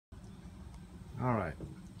Alright,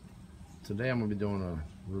 today I'm going to be doing a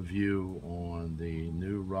review on the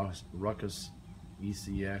new Ruckus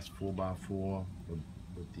ECX 4x4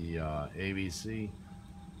 with the ABC,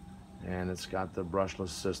 and it's got the brushless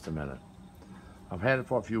system in it. I've had it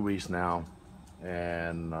for a few weeks now,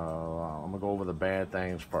 and I'm going to go over the bad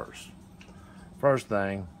things first. First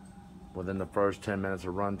thing, within the first 10 minutes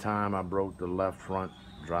of run time, I broke the left front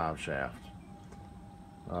drive shaft.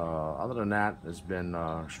 Other than that, it's been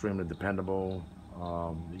extremely dependable.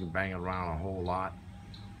 You can bang it around a whole lot.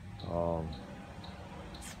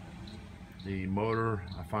 The motor,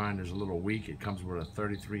 I find, is a little weak. It comes with a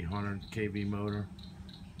 3300 kV motor,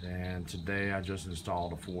 and today I just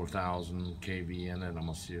installed a 4000 kV in it. I'm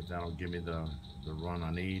gonna see if that'll give me the run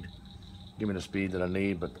I need, give me the speed that I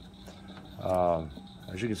need. But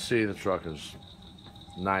as you can see, the truck is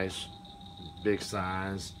nice, big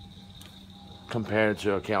size compared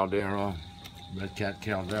to a Caldera, Red Cat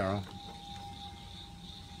Caldera.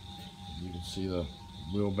 You can see the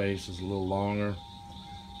wheelbase is a little longer,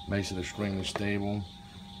 makes it extremely stable.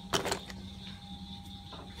 I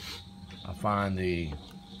find the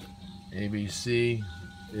ABC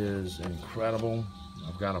is incredible.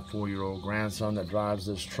 I've got a 4-year-old grandson that drives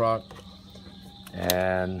this truck,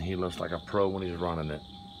 and he looks like a pro when he's running it.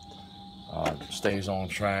 Stays on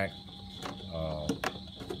track.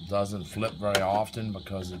 Doesn't flip very often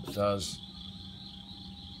because it does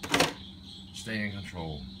stay in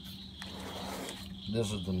control.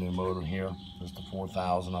 This is the new motor here. This is the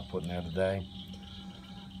 4000 I put in there today,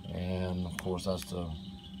 and of course that's the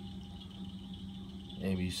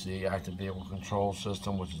ABC active vehicle control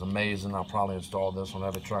system, which is amazing. I'll probably install this on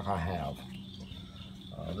every truck I have.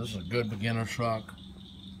 This is a good beginner truck.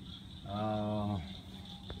 What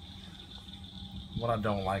I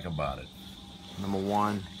don't like about it, number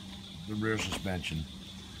one, the rear suspension.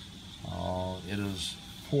 It is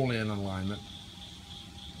poorly in alignment.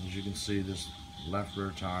 As you can see, this left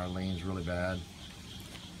rear tire leans really bad.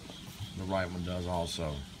 The right one does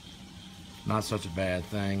also. Not such a bad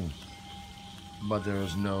thing, but there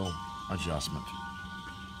is no adjustment.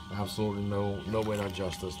 Absolutely no way to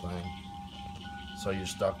adjust this thing. So you're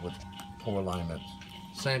stuck with poor alignment.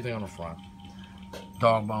 Same thing on the front.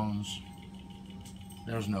 Dog bones.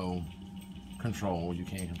 There's no control. You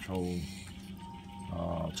can't control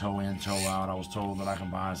toe in, toe out. I was told that I can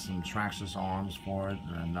buy some trackless arms for it,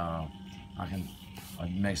 and I can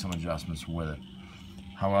make some adjustments with it.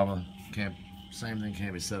 However, same thing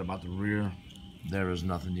can't be said about the rear. There is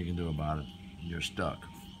nothing you can do about it. You're stuck.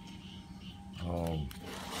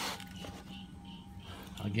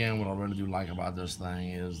 Again, what I really do like about this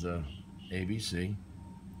thing is the ABC,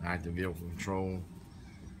 active vehicle control,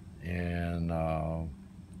 and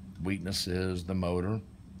weakness is the motor.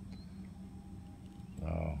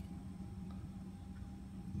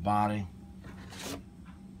 Body,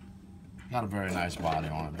 got a very nice body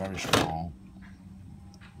on it, very strong,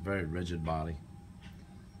 very rigid body.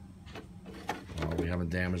 We haven't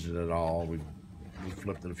damaged it at all. We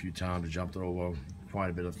flipped it a few times, jumped it over quite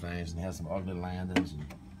a bit of things, and had some ugly landings, and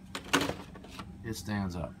it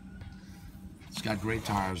stands up. It's got great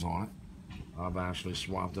tires on it. I've actually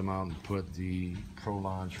swapped them out and put the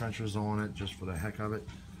Proline trenchers on it just for the heck of it,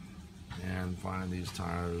 and find these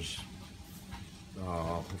tires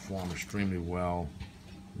perform extremely well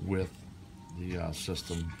with the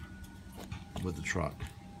system with the truck.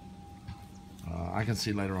 I can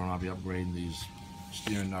see later on I'll be upgrading these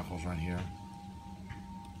steering knuckles right here.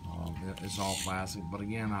 It's all plastic, but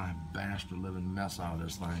again, I bashed the living mess out of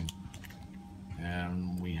this thing,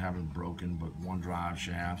 and we haven't broken but one drive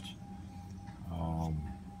shaft.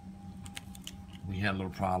 We had a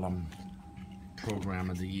little problem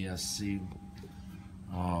programming the ESC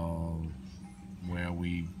where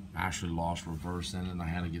we actually lost reverse in it, and I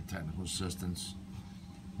had to get technical assistance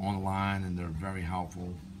on the line, and they're very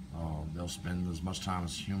helpful. They'll spend as much time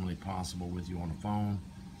as humanly possible with you on the phone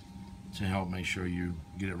to help make sure you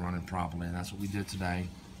get it running properly, and that's what we did today.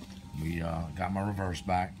 We got my reverse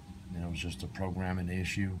back, and it was just a programming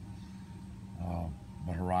issue.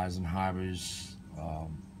 But Horizon Hybrids,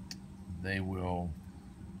 they will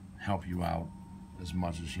help you out as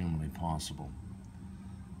much as humanly possible.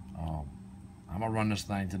 I'm gonna run this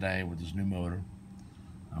thing today with this new motor.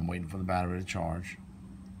 I'm waiting for the battery to charge,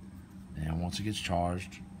 and once it gets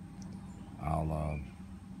charged, I'll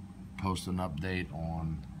post an update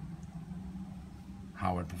on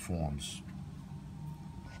how it performs.